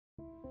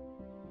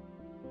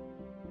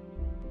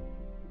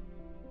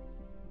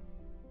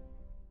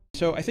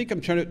So I think I'm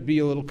trying to be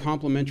a little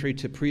complimentary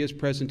to Priya's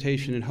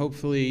presentation, and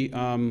hopefully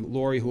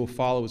Lori, who will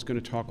follow, is going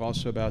to talk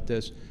also about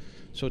this.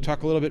 So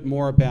talk a little bit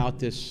more about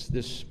this.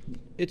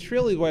 It's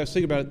really the way I was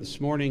thinking about it this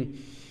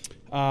morning.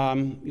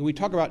 We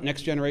talk about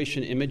next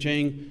generation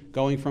imaging,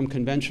 going from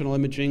conventional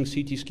imaging,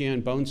 CT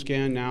scan, bone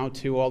scan, now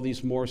to all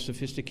these more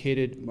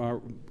sophisticated,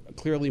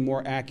 clearly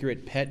more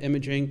accurate PET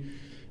imaging.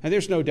 And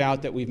there's no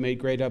doubt that we've made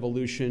great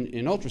evolution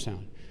in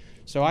ultrasound.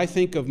 So I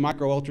think of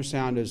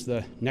micro-ultrasound as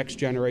the next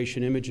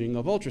generation imaging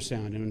of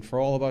ultrasound. And for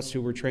all of us who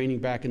were training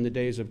back in the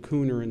days of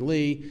Kuhner and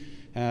Lee,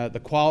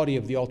 the quality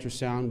of the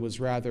ultrasound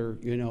was rather,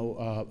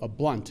 a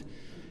blunt.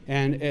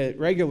 And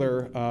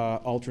regular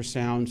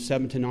ultrasound,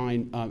 7 to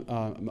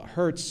 9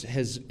 hertz,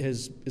 has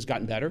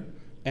gotten better.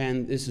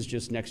 And this is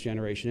just next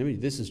generation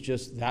imaging. This is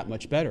just that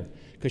much better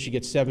because you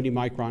get 70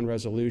 micron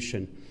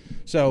resolution.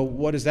 So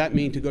what does that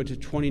mean to go to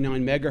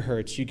 29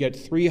 megahertz? You get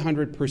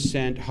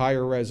 300%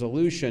 higher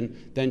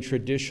resolution than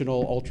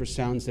traditional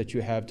ultrasounds that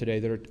you have today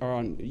that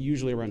are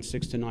usually around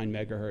 6 to 9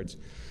 megahertz.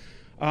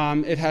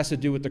 It has to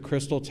do with the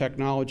crystal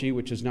technology,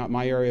 which is not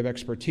my area of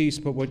expertise,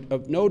 but what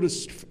I've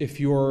noticed if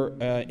you're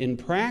in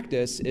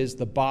practice is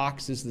the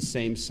box is the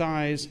same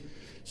size,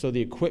 so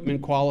the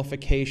equipment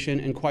qualification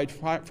and quite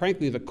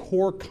frankly the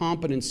core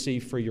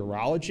competency for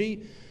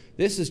urology.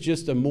 This is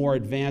just a more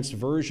advanced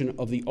version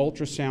of the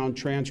ultrasound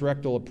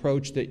transrectal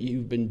approach that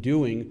you've been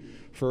doing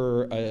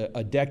for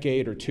a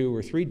decade or 2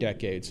 or 3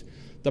 decades.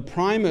 The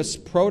Primus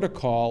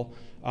protocol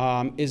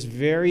is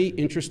very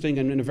interesting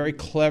and a very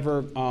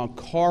clever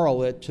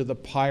correlate to the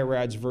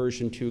PIRADS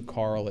version 2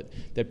 correlate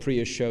that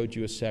Priya showed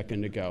you a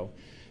second ago.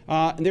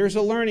 And there's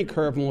a learning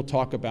curve, and we'll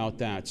talk about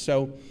that.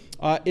 So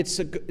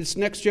it's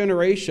next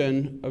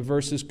generation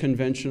versus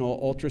conventional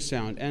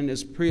ultrasound. And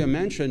as Priya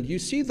mentioned, you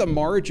see the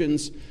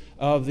margins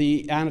of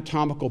the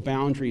anatomical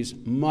boundaries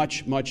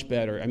much, much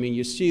better. I mean,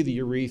 you see the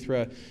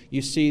urethra, you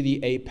see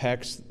the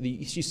apex,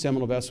 you see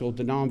seminal vesicle,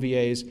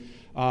 denomvias.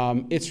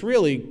 It's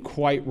really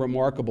quite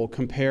remarkable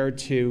compared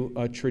to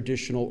a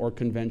traditional or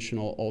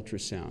conventional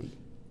ultrasound.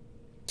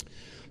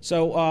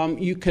 So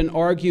you can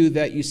argue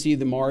that you see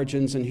the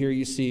margins, and here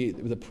you see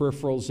the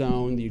peripheral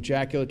zone, the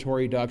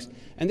ejaculatory ducts,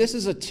 and this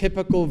is a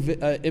typical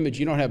image.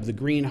 You don't have the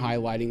green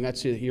highlighting.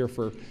 That's here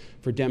for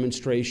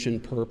demonstration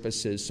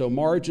purposes. So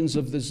margins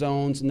of the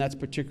zones, and that's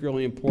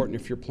particularly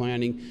important if you're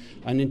planning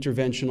an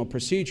interventional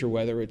procedure,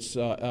 whether it's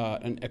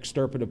an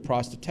extirpative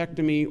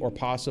prostatectomy or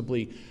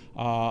possibly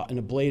an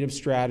ablative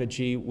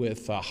strategy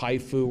with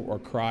HIFU or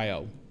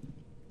cryo.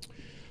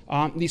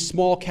 These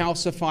small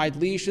calcified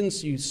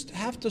lesions, you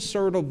have to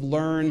sort of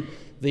learn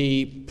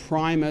the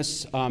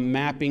Primus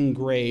mapping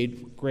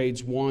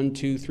grades 1,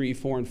 2, 3,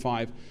 4, and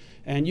 5.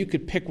 And you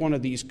could pick one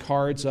of these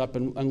cards up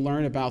and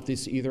learn about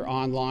this either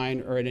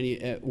online or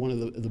at one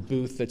of the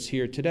booth that's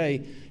here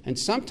today. And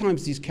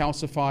sometimes these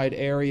calcified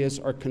areas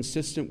are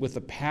consistent with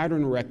the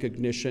pattern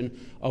recognition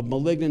of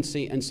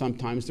malignancy, and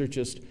sometimes they're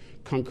just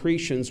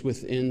concretions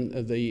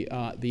within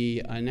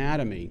the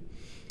anatomy.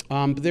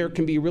 There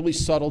can be really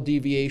subtle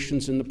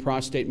deviations in the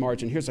prostate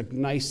margin. Here's a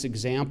nice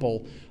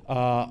example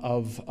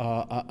of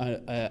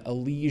a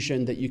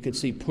lesion that you can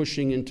see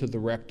pushing into the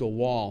rectal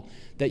wall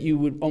that you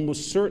would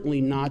almost certainly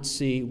not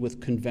see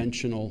with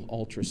conventional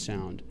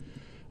ultrasound.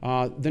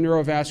 The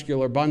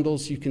neurovascular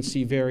bundles you can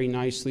see very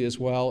nicely as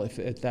well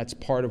if that's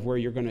part of where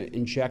you're going to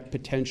inject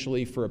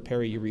potentially for a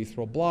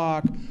periurethral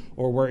block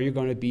or where you're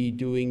going to be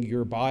doing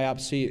your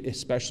biopsy,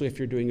 especially if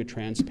you're doing a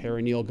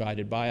transperineal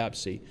guided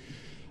biopsy.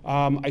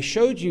 I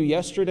showed you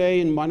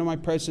yesterday in one of my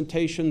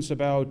presentations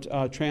about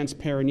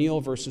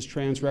transperineal versus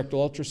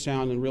transrectal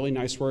ultrasound, and really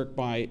nice work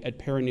at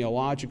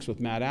Perineologics with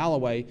Matt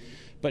Alloway.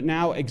 But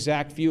now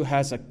ExactView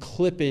has a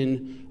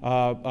clip-in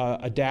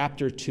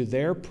adapter to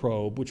their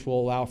probe, which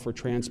will allow for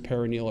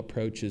transperineal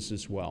approaches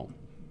as well.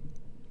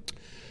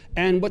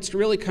 And what's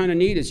really kind of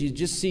neat is you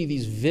just see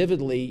these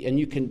vividly, and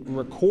you can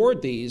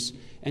record these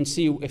and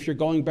see if you're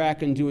going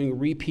back and doing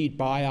repeat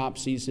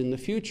biopsies in the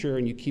future,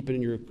 and you keep it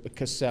in your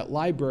cassette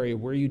library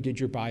where you did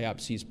your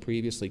biopsies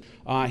previously.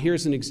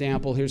 Here's an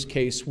example. Here's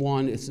case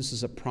 1. This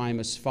is a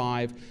Primus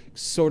 5,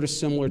 sort of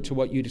similar to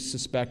what you'd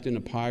suspect in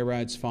a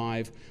PIRADS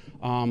 5.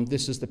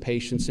 This is the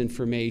patient's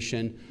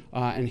information,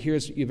 and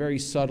here's very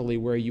subtly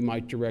where you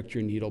might direct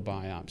your needle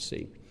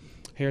biopsy.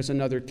 Here's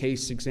another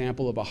case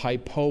example of a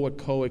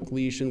hypoechoic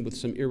lesion with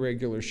some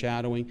irregular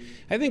shadowing.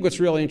 I think what's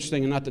really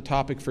interesting, and not the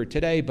topic for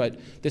today, but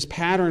this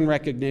pattern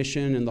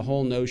recognition and the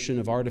whole notion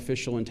of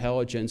artificial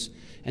intelligence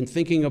and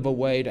thinking of a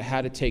way to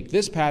how to take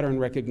this pattern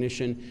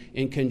recognition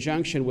in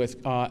conjunction with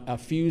a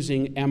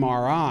fusing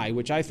MRI,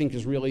 which I think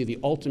is really the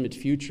ultimate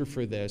future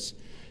for this.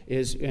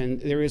 And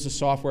there is a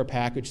software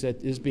package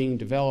that is being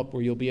developed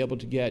where you'll be able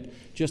to get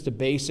just a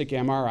basic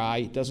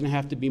MRI. It doesn't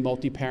have to be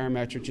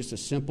multi-parametric, just a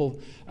simple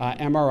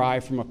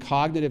MRI from a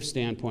cognitive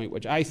standpoint,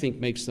 which I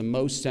think makes the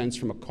most sense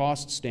from a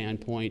cost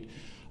standpoint,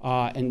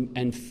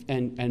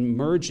 and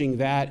merging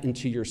that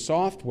into your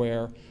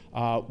software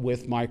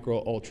with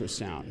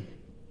micro-ultrasound.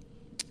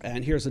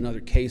 And here's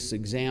another case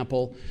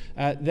example.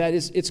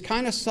 It's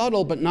kind of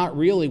subtle, but not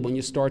really when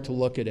you start to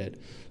look at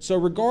it. So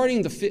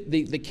regarding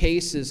the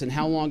cases and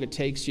how long it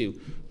takes you,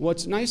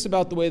 what's nice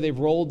about the way they've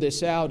rolled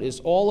this out is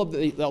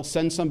they'll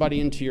send somebody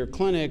into your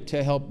clinic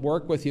to help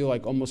work with you,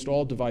 like almost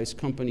all device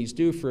companies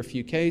do for a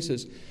few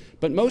cases.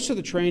 But most of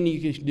the training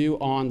you can do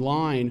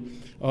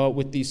online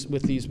with these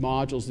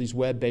modules, these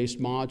web-based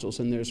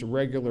modules, and there's a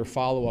regular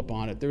follow-up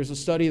on it. There was a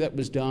study that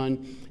was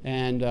done,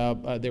 and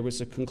there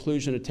was a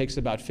conclusion it takes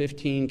about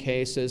 15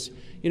 cases.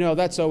 You know,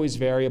 that's always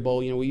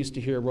variable. You know, we used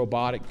to hear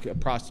robotic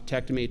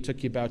prostatectomy, it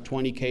took you about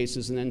 20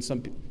 cases, and then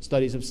some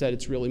studies have said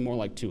it's really more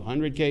like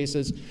 200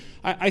 cases.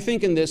 I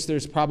think in this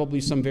there's probably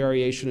some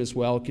variation as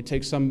well. It could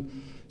take some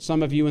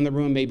of you in the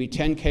room maybe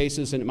 10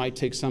 cases, and it might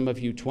take some of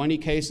you 20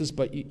 cases,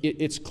 but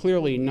it's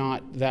clearly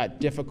not that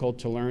difficult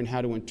to learn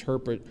how to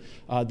interpret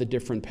the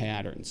different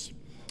patterns.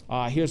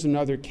 Here's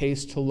another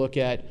case to look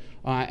at,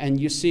 and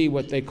you see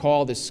what they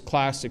call this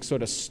classic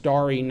sort of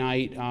starry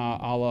night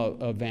a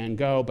la Van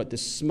Gogh, but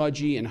this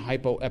smudgy and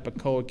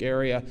hypoepicoic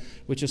area,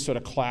 which is sort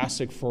of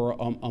classic for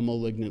a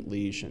malignant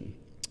lesion.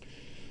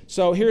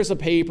 So here's a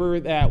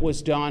paper that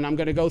was done. I'm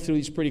going to go through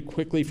these pretty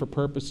quickly for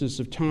purposes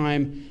of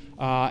time.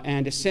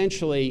 And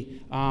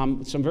essentially,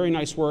 some very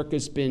nice work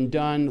has been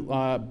done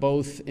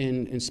both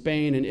in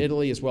Spain and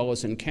Italy, as well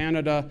as in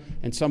Canada,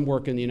 and some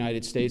work in the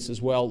United States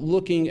as well,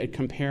 looking at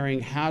comparing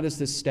how does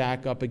this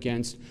stack up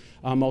against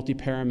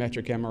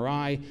multiparametric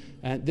MRI.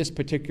 This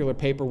particular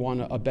paper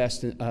won a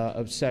best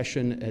of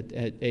session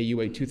at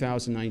AUA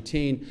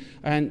 2019,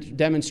 and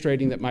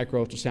demonstrating that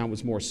micro-ultrasound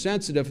was more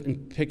sensitive in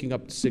picking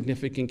up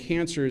significant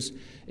cancers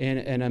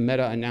in a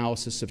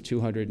meta-analysis of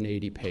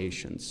 280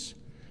 patients.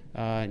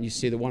 And you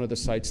see that one of the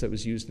sites that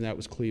was used in that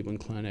was Cleveland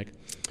Clinic.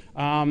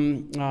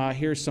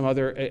 Here's some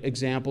other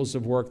examples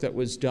of work that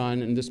was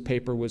done, and this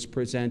paper was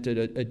presented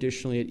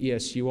additionally at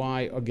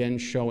ESUI, again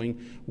showing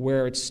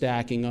where it's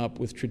stacking up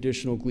with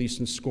traditional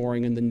Gleason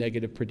scoring and the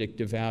negative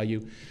predictive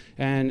value.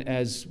 And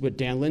as what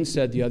Dan Lin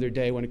said the other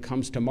day, when it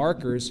comes to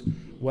markers,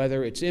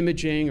 whether it's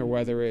imaging or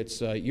whether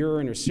it's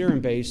urine or serum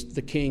based,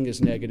 the king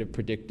is negative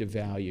predictive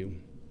value.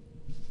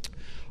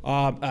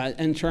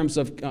 In terms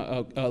of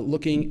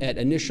looking at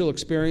initial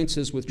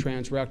experiences with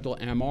transrectal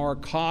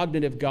MR,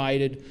 cognitive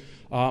guided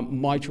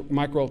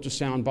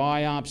micro-ultrasound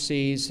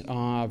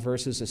biopsies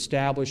versus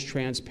established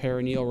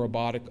transperineal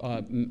robotic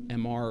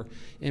MR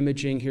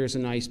imaging. Here's a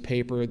nice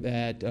paper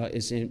that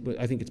is in,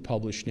 I think it's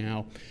published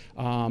now,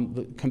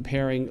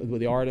 comparing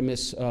the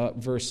Artemis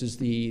versus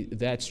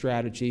that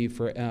strategy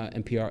for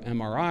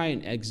mpMRI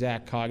and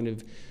exact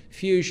cognitive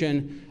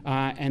fusion,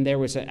 and there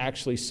was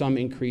actually some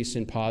increase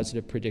in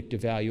positive predictive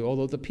value,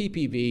 although the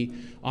PPV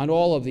on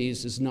all of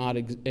these is not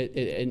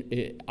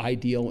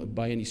ideal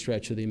by any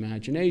stretch of the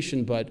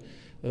imagination, but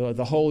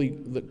the holy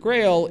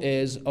grail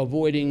is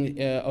avoiding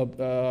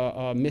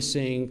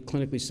missing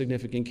clinically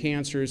significant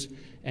cancers,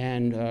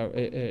 and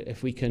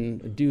if we can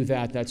do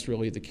that, that's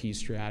really the key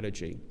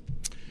strategy.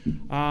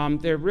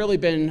 There have really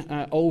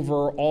been,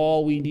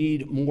 overall, we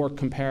need more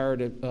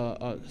comparative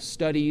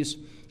studies.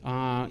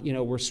 You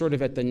know, we're sort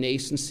of at the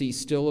nascency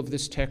still of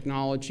this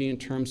technology in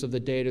terms of the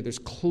data. There's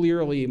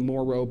clearly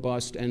more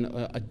robust and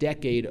a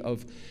decade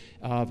of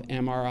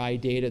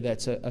MRI data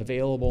that's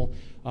available.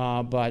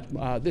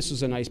 But this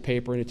is a nice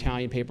paper, an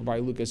Italian paper by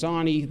Luca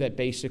Zani, that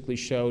basically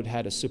showed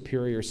had a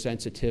superior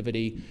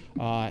sensitivity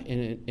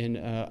in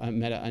a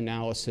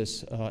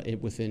meta-analysis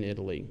within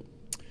Italy.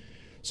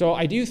 So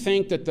I do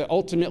think that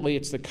ultimately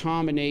it's the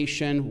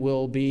combination.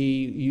 We'll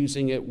be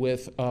using it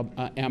with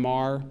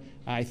MR.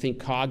 I think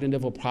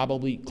cognitive will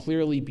probably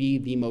clearly be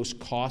the most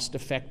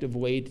cost-effective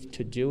way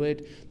to do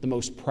it, the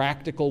most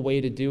practical way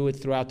to do it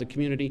throughout the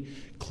community.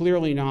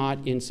 Clearly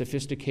not in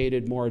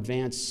sophisticated, more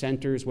advanced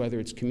centers, whether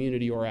it's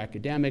community or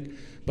academic,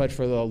 but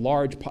for the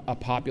large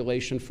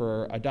population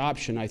for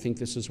adoption, I think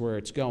this is where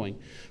it's going.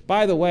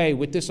 By the way,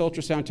 with this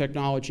ultrasound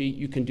technology,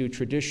 you can do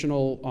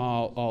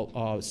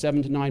traditional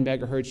 7 to 9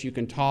 megahertz. You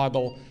can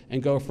toggle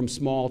and go from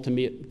small to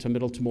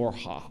middle to more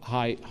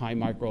high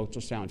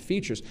micro-ultrasound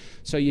features.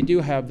 So you do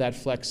have that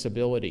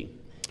flexibility.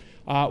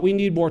 We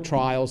need more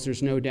trials,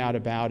 there's no doubt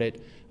about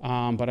it.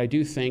 But I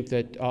do think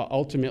that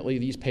ultimately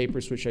these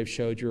papers which I've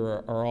showed you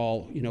are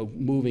all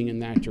moving in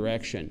that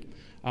direction.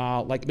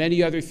 Like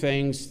many other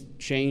things,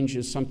 change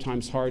is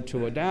sometimes hard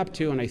to adapt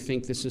to, and I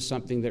think this is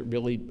something that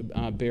really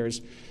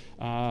bears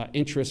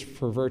interest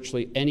for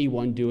virtually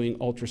anyone doing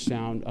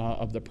ultrasound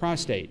of the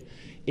prostate.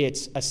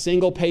 It's a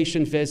single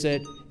patient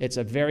visit. It's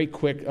a very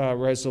quick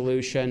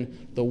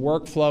resolution. The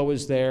workflow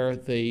is there.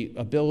 The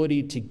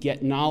ability to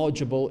get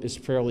knowledgeable is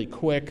fairly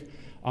quick.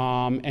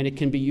 And it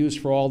can be used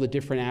for all the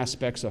different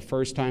aspects of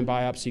first-time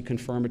biopsy,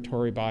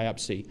 confirmatory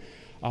biopsy.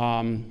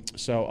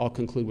 So I'll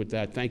conclude with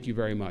that. Thank you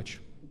very much.